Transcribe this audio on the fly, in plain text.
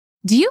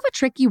Do you have a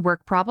tricky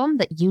work problem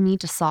that you need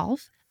to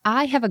solve?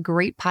 I have a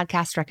great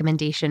podcast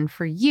recommendation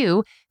for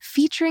you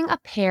featuring a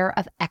pair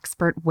of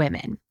expert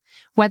women.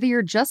 Whether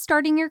you're just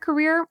starting your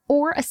career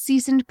or a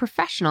seasoned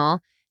professional,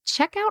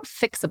 check out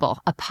Fixable,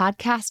 a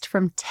podcast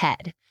from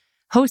TED.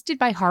 Hosted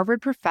by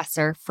Harvard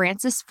professor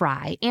Frances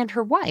Frei and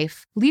her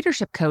wife,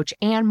 leadership coach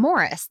Anne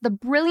Morris, the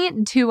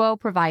brilliant duo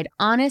provide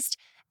honest,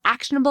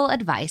 actionable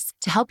advice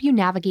to help you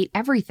navigate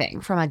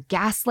everything from a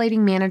gaslighting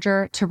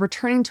manager to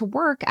returning to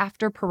work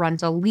after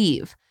parental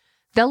leave.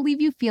 They'll leave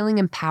you feeling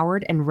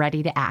empowered and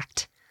ready to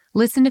act.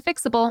 Listen to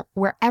Fixable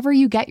wherever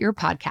you get your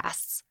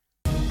podcasts.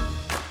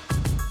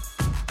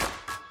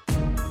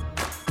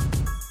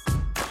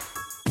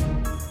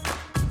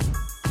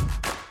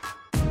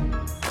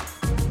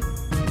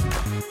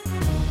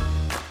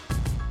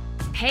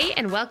 Hey,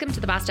 and welcome to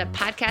the Bossed Up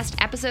Podcast,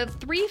 episode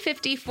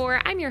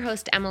 354. I'm your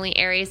host, Emily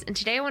Aries, and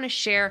today I want to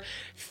share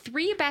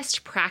 3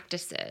 best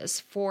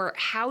practices for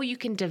how you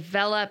can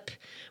develop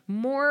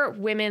more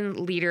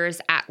women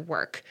leaders at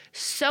work.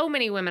 So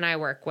many women I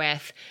work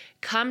with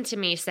come to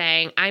me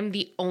saying, I'm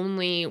the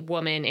only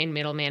woman in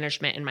middle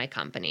management in my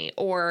company.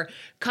 Or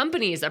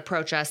companies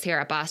approach us here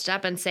at Bossed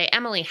Up and say,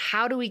 Emily,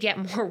 how do we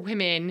get more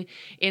women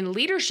in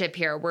leadership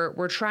here?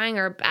 We're trying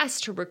our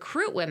best to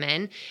recruit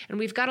women, and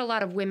we've got a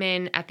lot of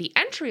women at the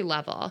entry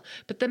level.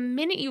 But the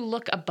minute you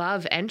look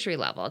above entry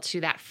level to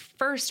that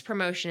first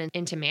promotion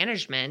into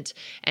management,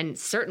 and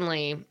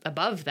certainly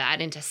above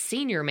that into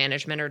senior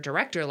management or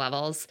director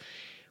levels,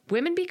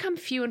 women become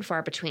few and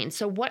far between.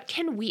 So what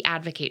can we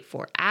advocate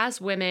for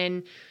as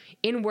women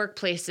in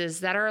workplaces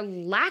that are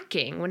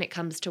lacking when it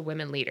comes to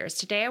women leaders?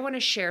 Today, I want to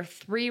share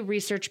 3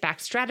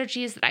 research-backed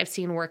strategies that I've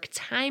seen work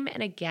time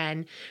and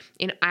again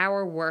in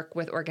our work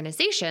with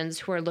organizations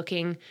who are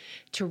looking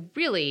to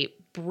really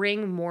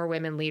bring more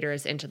women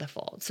leaders into the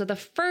fold. So the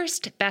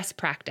first best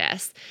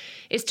practice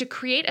is to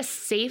create a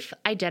safe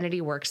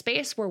identity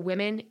workspace where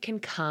women can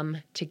come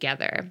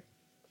together.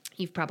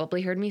 You've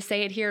probably heard me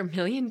say it here a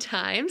million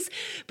times,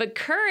 but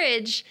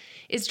courage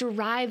is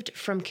derived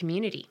from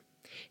community.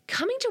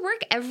 Coming to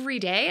work every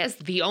day as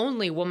the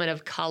only woman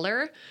of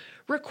color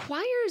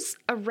requires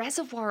a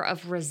reservoir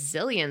of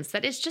resilience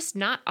that is just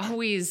not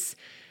always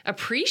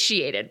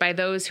appreciated by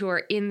those who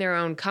are in their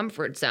own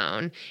comfort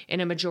zone in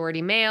a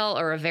majority male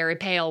or a very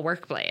pale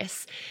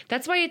workplace.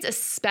 That's why it's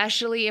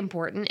especially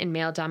important in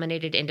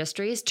male-dominated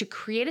industries to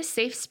create a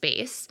safe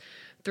space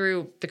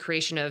through the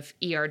creation of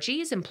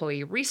ERGs,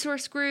 employee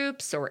resource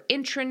groups, or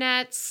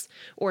intranets,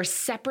 or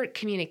separate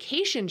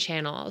communication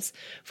channels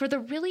for the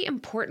really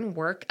important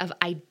work of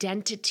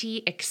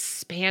identity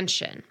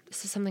expansion.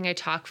 This is something I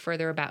talk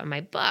further about in my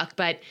book,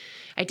 but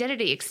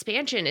identity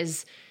expansion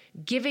is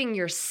giving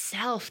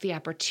yourself the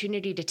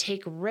opportunity to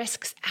take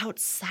risks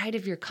outside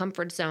of your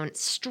comfort zone,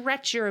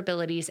 stretch your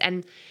abilities,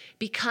 and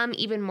become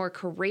even more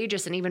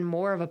courageous and even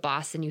more of a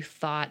boss than you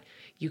thought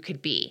you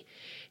could be.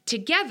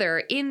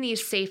 Together, in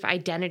these safe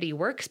identity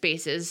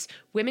workspaces,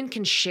 women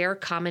can share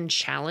common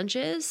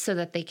challenges so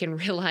that they can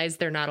realize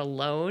they're not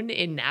alone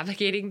in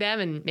navigating them,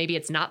 and maybe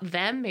it's not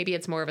them, maybe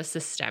it's more of a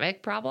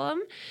systemic problem.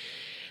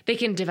 They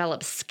can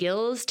develop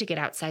skills to get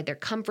outside their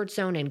comfort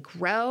zone and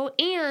grow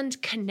and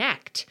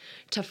connect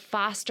to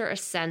foster a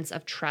sense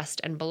of trust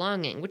and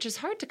belonging, which is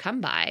hard to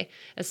come by,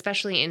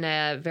 especially in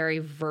a very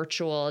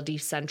virtual,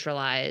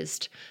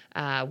 decentralized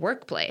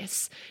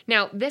workplace.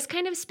 Now, this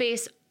kind of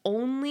space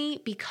only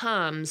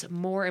becomes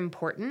more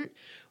important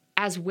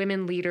as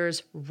women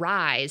leaders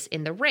rise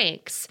in the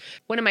ranks.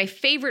 One of my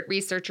favorite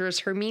researchers,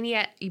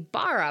 Herminia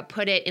Ibarra,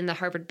 put it in the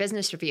Harvard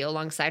Business Review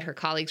alongside her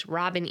colleagues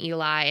Robin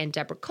Ely and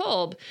Deborah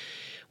Kolb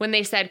when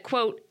they said,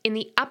 quote, in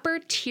the upper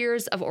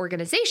tiers of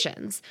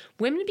organizations,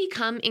 women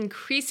become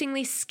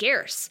increasingly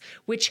scarce,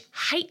 which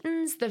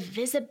heightens the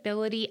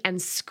visibility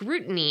and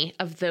scrutiny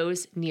of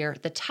those near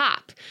the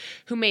top,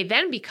 who may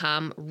then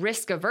become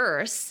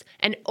risk-averse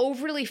and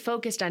overly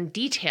focused on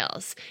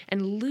details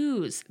and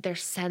lose their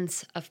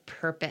sense of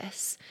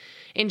purpose.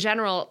 In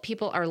general,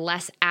 people are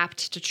less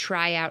apt to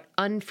try out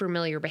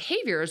unfamiliar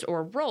behaviors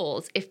or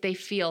roles if they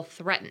feel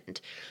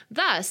threatened.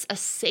 Thus, a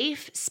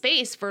safe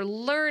space for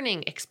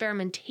learning,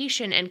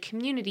 experimentation, and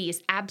community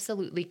is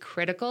absolutely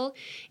critical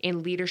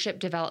in leadership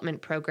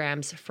development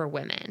programs for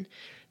women.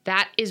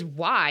 That is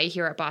why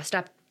here at Bossed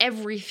Up,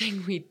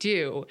 everything we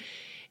do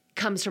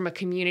comes from a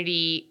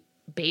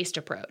community-based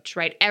approach,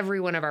 right? Every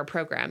one of our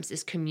programs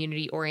is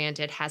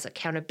community-oriented, has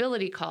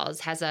accountability calls,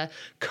 has a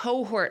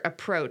cohort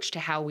approach to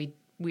how we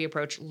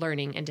approach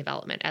learning and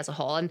development as a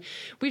whole. And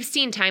we've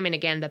seen time and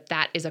again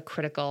that is a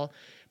critical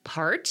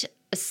part,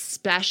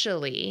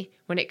 especially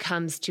when it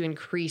comes to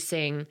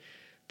increasing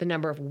the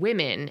number of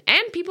women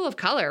and people of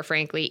color,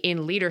 frankly,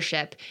 in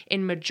leadership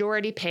in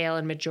majority pale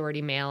and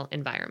majority male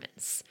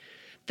environments.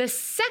 The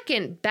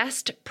second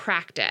best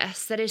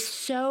practice that is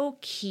so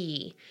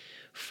key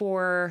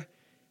for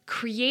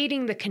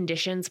creating the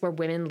conditions where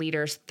women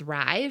leaders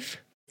thrive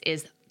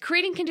is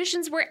creating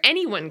conditions where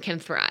anyone can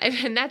thrive.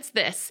 And that's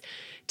this: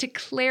 to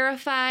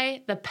clarify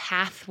the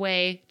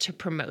pathway to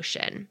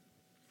promotion.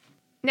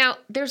 Now,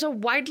 there's a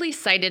widely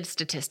cited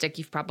statistic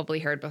you've probably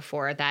heard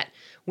before that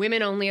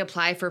women only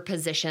apply for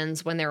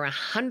positions when they're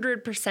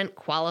 100%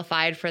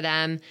 qualified for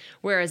them,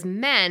 whereas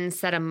men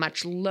set a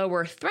much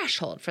lower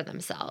threshold for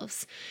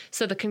themselves.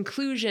 So the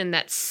conclusion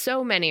that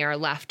so many are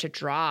left to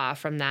draw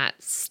from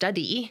that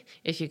study,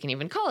 if you can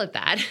even call it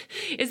that,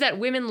 is that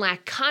women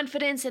lack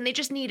confidence and they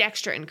just need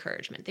extra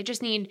encouragement. They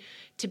just need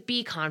to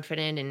be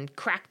confident and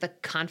crack the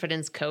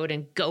confidence code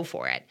and go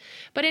for it.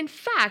 But in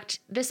fact,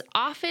 this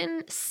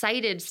often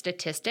cited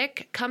statistic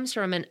comes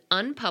from an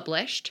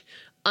unpublished,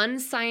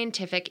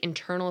 unscientific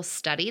internal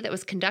study that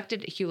was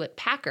conducted at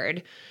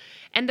Hewlett-Packard.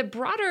 And the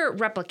broader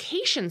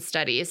replication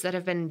studies that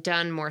have been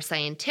done more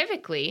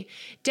scientifically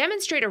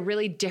demonstrate a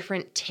really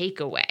different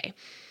takeaway,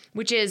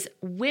 which is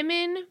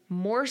women,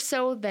 more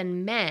so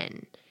than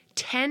men,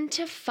 tend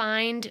to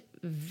find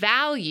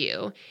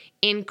value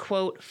in,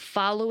 quote,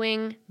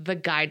 following the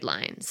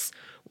guidelines,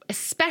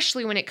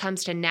 especially when it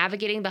comes to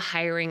navigating the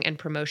hiring and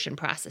promotion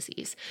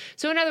processes.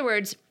 So in other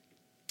words,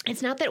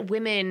 it's not that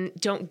women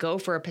don't go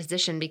for a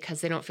position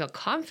because they don't feel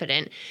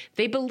confident.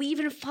 They believe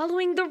in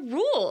following the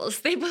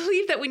rules. They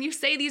believe that when you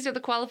say these are the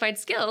qualified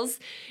skills,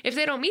 if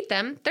they don't meet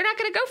them, they're not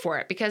going to go for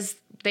it because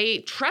they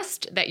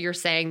trust that you're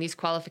saying these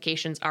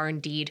qualifications are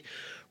indeed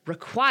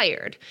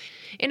required.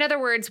 In other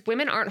words,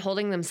 women aren't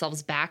holding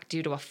themselves back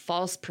due to a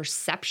false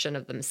perception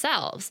of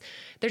themselves.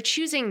 They're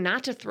choosing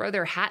not to throw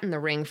their hat in the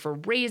ring for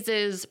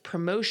raises,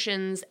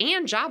 promotions,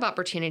 and job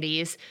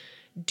opportunities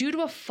due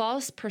to a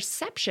false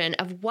perception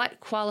of what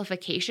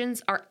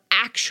qualifications are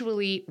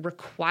actually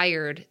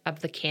required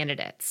of the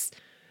candidates.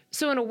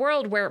 So in a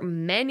world where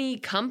many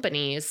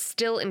companies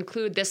still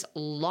include this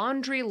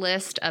laundry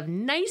list of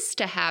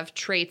nice-to-have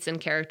traits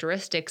and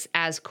characteristics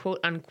as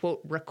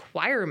quote-unquote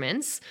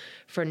requirements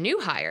for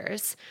new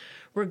hires,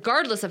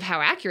 regardless of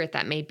how accurate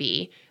that may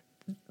be,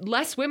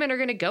 less women are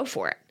going to go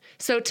for it.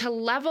 So to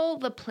level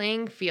the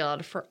playing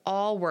field for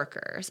all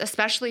workers,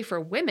 especially for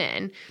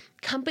women,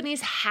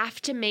 companies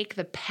have to make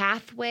the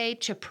pathway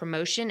to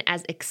promotion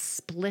as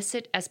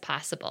explicit as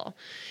possible,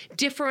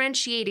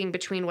 differentiating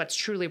between what's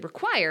truly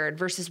required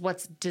versus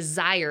what's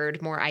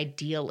desired more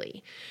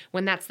ideally.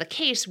 When that's the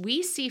case,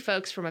 we see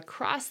folks from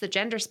across the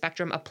gender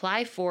spectrum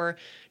apply for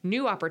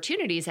new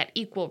opportunities at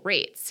equal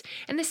rates.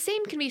 And the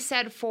same can be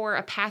said for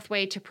a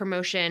pathway to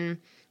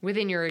promotion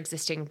within your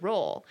existing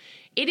role.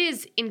 It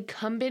is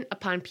incumbent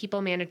upon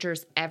people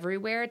managers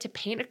everywhere to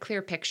paint a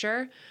clear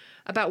picture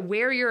about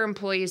where your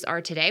employees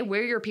are today,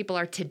 where your people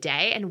are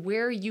today, and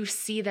where you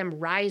see them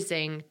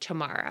rising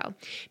tomorrow.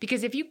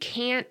 Because if you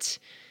can't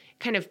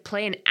kind of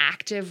play an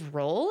active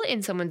role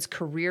in someone's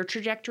career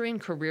trajectory and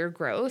career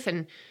growth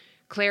and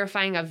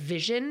clarifying a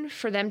vision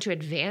for them to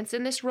advance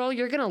in this role,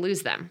 you're going to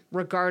lose them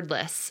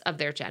regardless of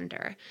their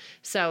gender.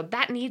 So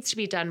that needs to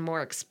be done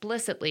more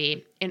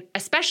explicitly, and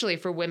especially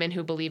for women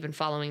who believe in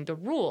following the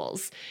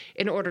rules,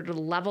 in order to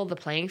level the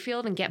playing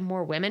field and get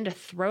more women to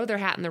throw their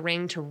hat in the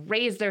ring, to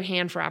raise their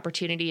hand for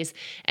opportunities,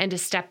 and to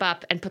step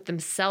up and put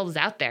themselves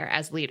out there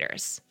as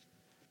leaders.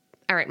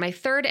 All right, my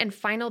third and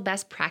final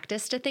best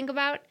practice to think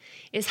about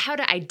is how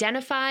to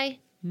identify,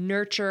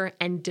 nurture,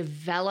 and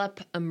develop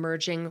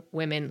emerging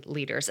women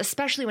leaders,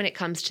 especially when it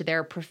comes to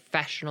their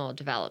professional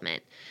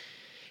development.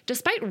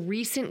 Despite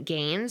recent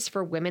gains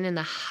for women in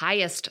the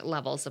highest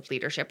levels of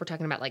leadership, we're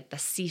talking about like the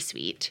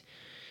C-suite,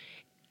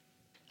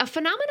 a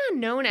phenomenon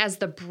known as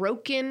the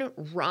broken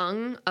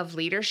rung of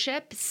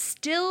leadership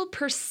still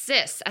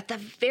persists at the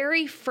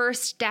very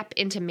first step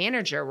into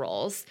manager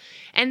roles,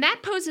 and that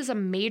poses a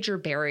major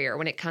barrier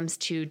when it comes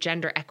to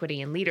gender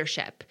equity in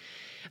leadership.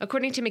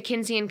 According to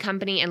McKinsey &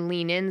 Company and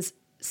Lean In's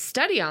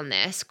study on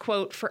this,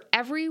 quote, for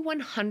every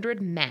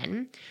 100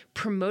 men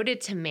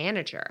promoted to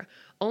manager,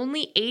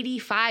 only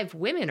 85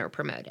 women are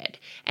promoted.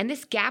 And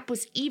this gap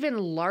was even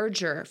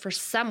larger for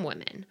some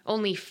women.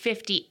 Only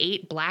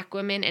 58 Black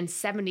women and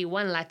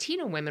 71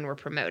 Latino women were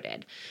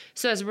promoted.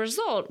 So as a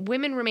result,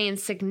 women remain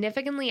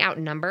significantly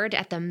outnumbered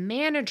at the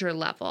manager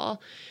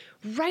level,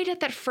 right at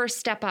that first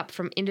step up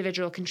from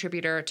individual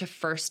contributor to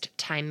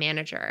first-time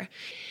manager.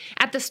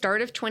 At the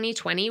start of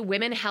 2020,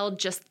 women held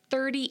just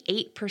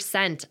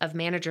 38% of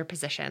manager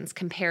positions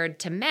compared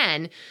to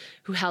men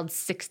who held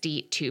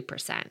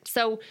 62%.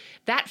 So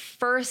that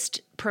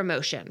first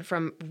promotion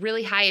from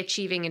really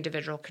high-achieving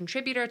individual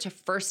contributor to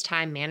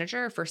first-time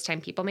manager,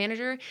 first-time people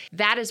manager,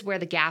 that is where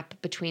the gap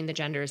between the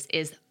genders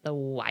is the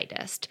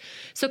widest.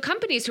 So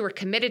companies who are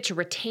committed to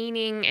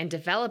retaining and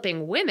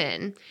developing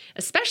women,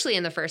 especially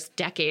in the first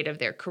decade of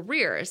their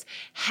careers,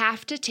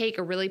 have to take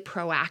a really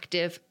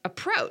proactive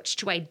approach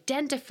to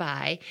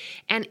identify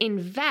and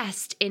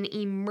invest in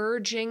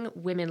emerging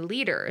women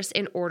leaders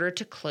in order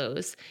to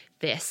close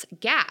this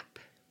gap.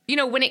 You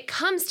know, when it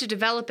comes to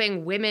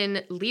developing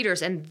women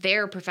leaders and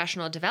their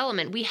professional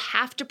development, we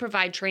have to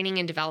provide training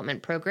and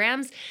development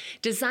programs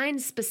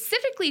designed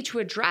specifically to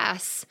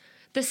address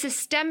the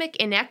systemic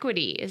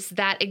inequities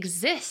that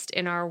exist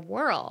in our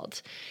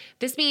world.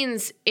 This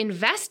means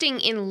investing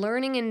in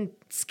learning and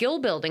skill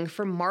building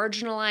for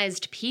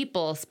marginalized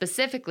people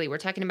specifically. We're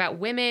talking about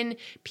women,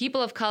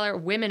 people of color,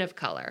 women of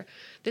color.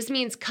 This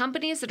means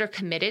companies that are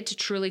committed to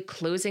truly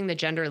closing the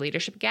gender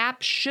leadership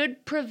gap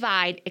should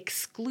provide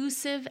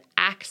exclusive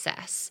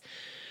access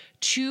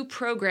to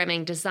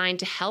programming designed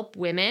to help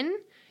women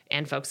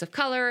and folks of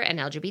color and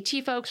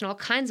LGBT folks and all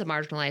kinds of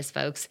marginalized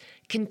folks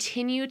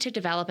continue to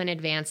develop and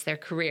advance their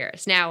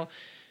careers. Now,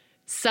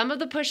 some of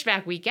the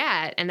pushback we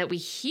get and that we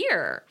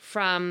hear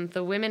from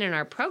the women in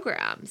our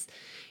programs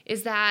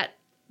is that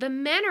the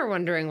men are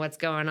wondering what's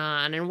going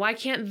on and why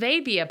can't they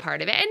be a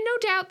part of it? And no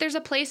doubt there's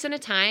a place and a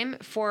time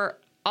for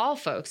all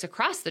folks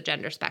across the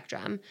gender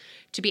spectrum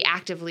to be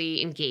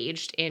actively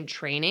engaged in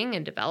training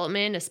and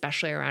development,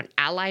 especially around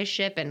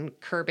allyship and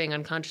curbing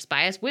unconscious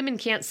bias. Women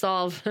can't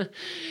solve,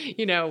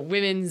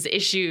 women's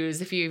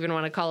issues, if you even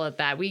want to call it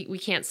that. We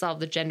can't solve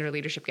the gender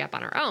leadership gap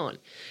on our own.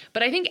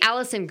 But I think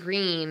Allison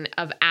Green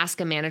of Ask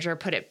a Manager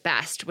put it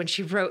best when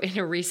she wrote in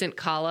a recent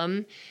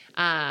column,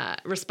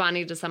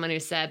 responding to someone who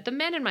said, "The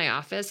men in my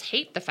office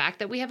hate the fact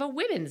that we have a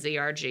women's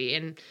ERG,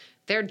 and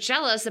they're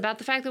jealous about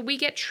the fact that we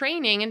get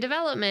training and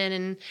development."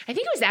 And I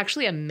think it was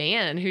actually a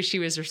man who she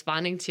was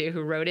responding to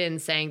who wrote in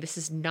saying, "This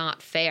is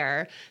not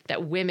fair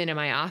that women in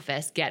my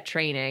office get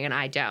training and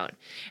I don't."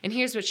 And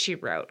here's what she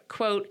wrote,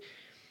 quote,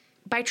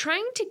 "By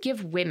trying to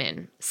give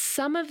women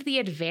some of the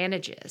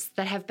advantages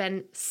that have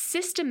been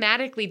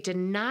systematically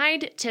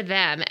denied to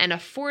them and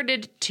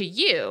afforded to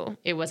you,"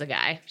 it was a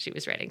guy she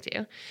was writing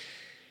to,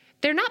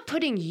 "they're not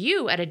putting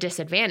you at a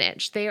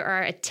disadvantage. They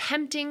are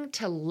attempting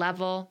to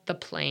level the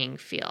playing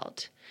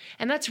field."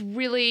 And that's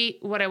really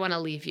what I want to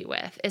leave you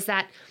with, is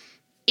that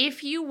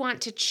if you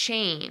want to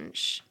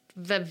change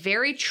the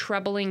very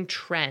troubling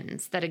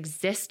trends that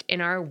exist in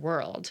our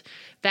world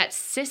that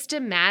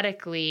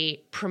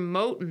systematically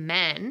promote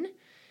men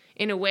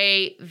in a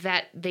way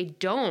that we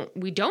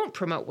don't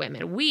promote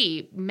women.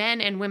 We,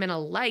 men and women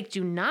alike,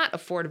 do not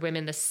afford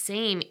women the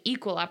same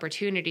equal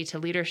opportunity to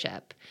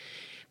leadership.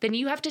 Then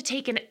you have to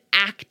take an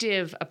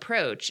active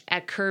approach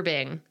at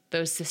curbing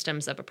those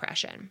systems of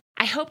oppression.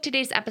 I hope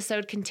today's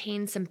episode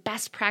contains some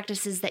best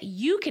practices that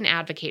you can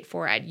advocate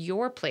for at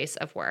your place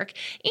of work.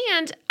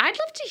 And I'd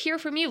love to hear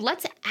from you.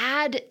 Let's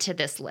add to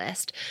this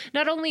list,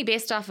 not only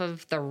based off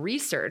of the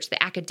research,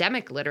 the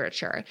academic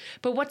literature,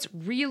 but what's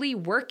really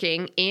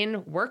working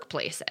in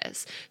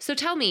workplaces. So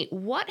tell me,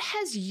 what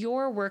has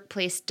your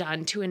workplace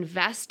done to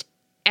invest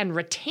and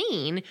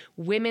retain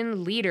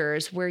women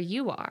leaders where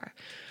you are?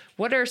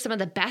 What are some of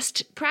the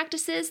best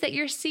practices that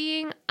you're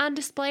seeing on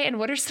display? And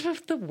what are some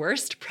of the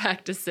worst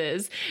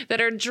practices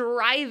that are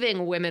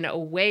driving women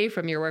away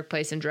from your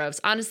workplace in droves?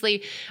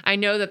 Honestly, I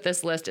know that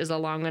this list is a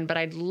long one, but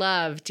I'd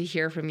love to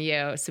hear from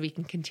you so we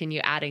can continue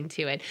adding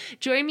to it.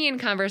 Join me in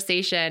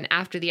conversation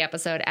after the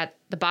episode at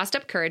the Bossed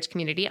Up Courage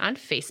community on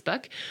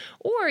Facebook,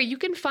 or you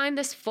can find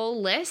this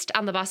full list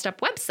on the Bossed Up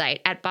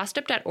website at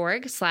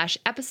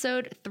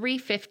bossedup.org/episode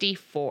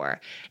 354.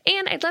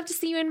 And I'd love to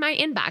see you in my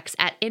inbox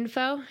at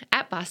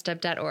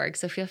info@bossedup.org.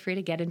 So feel free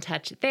to get in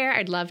touch there.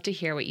 I'd love to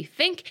hear what you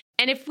think.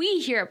 And if we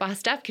here at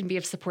Bossed Up can be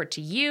of support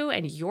to you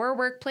and your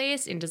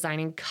workplace in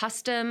designing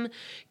custom,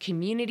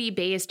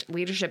 community-based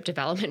leadership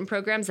development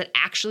programs that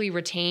actually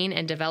retain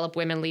and develop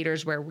women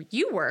leaders where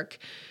you work,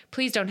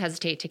 please don't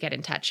hesitate to get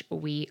in touch.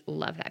 We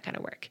love that kind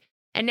of work.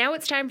 And now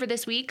it's time for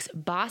this week's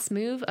Boss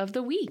Move of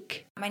the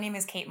Week. My name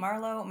is Kate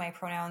Marlowe. My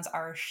pronouns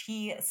are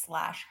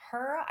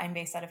she/her. I'm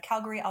based out of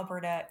Calgary,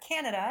 Alberta,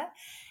 Canada,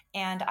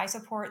 and I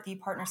support the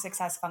partner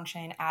success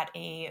function at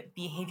a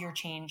behavior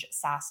change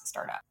SaaS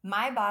startup.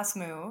 My boss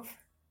move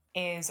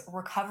is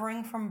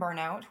recovering from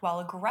burnout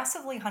while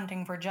aggressively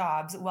hunting for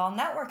jobs while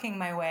networking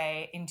my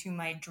way into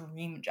my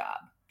dream job.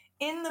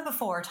 In the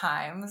before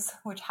times,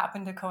 which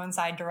happened to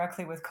coincide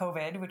directly with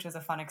COVID, which was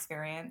a fun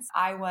experience,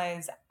 I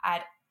was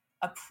at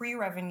a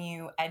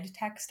pre-revenue ed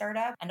tech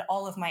startup, and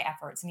all of my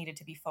efforts needed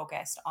to be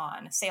focused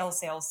on sales,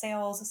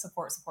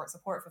 support,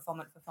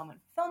 fulfillment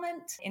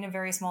in a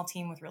very small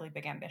team with really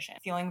big ambition,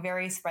 feeling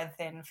very spread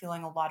thin,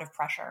 feeling a lot of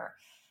pressure,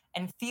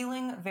 and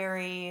feeling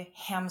very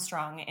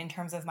hamstrung in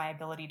terms of my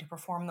ability to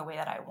perform the way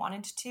that I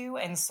wanted to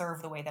and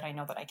serve the way that I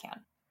know that I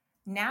can.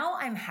 Now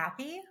I'm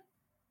happy.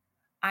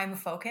 I'm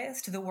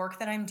focused. The work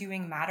that I'm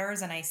doing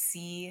matters, and I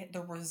see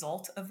the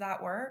result of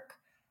that work.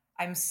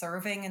 I'm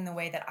serving in the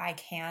way that I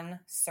can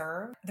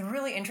serve. The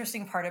really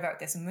interesting part about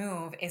this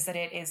move is that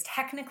it is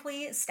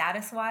technically,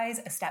 status-wise,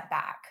 a step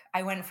back.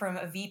 I went from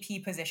a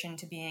VP position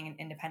to being an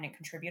independent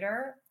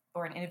contributor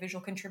or an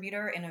individual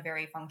contributor in a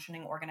very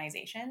functioning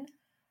organization,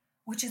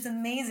 which is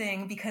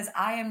amazing because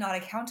I am not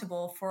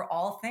accountable for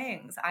all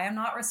things. I am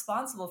not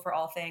responsible for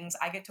all things.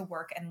 I get to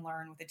work and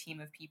learn with a team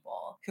of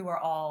people who are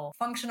all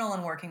functional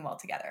and working well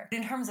together.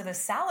 In terms of a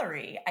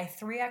salary, I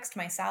 3x'd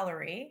my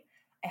salary.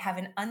 I have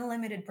an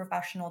unlimited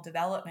professional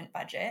development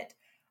budget,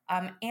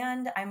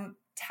 and I'm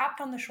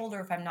tapped on the shoulder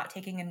if I'm not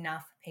taking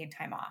enough paid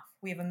time off.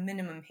 We have a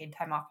minimum paid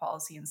time off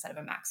policy instead of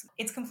a maximum.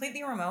 It's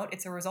completely remote.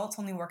 It's a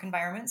results-only work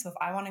environment. So if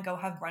I want to go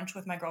have brunch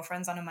with my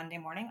girlfriends on a Monday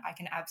morning, I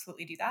can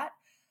absolutely do that.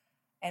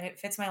 And it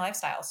fits my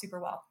lifestyle super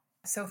well.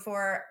 So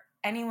for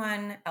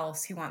anyone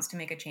else who wants to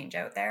make a change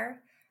out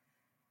there,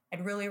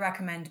 I'd really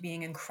recommend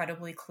being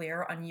incredibly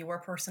clear on your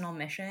personal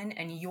mission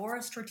and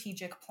your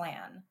strategic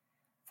plan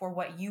for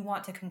what you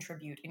want to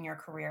contribute in your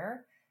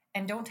career.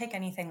 And don't take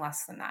anything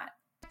less than that.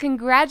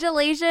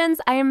 Congratulations.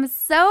 I am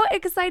so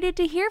excited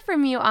to hear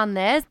from you on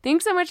this.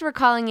 Thanks so much for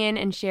calling in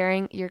and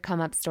sharing your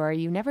come-up story.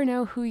 You never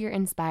know who you're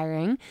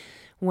inspiring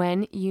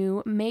when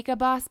you make a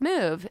boss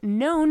move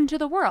known to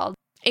the world.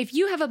 If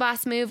you have a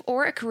boss move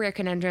or a career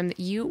conundrum that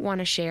you want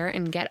to share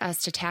and get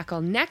us to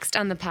tackle next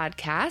on the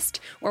podcast,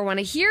 or want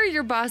to hear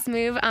your boss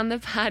move on the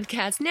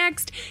podcast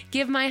next,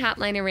 give my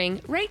hotline a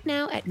ring right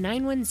now at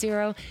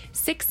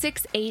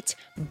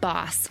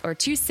 910-668-BOSS or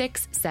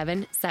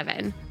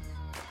 2677.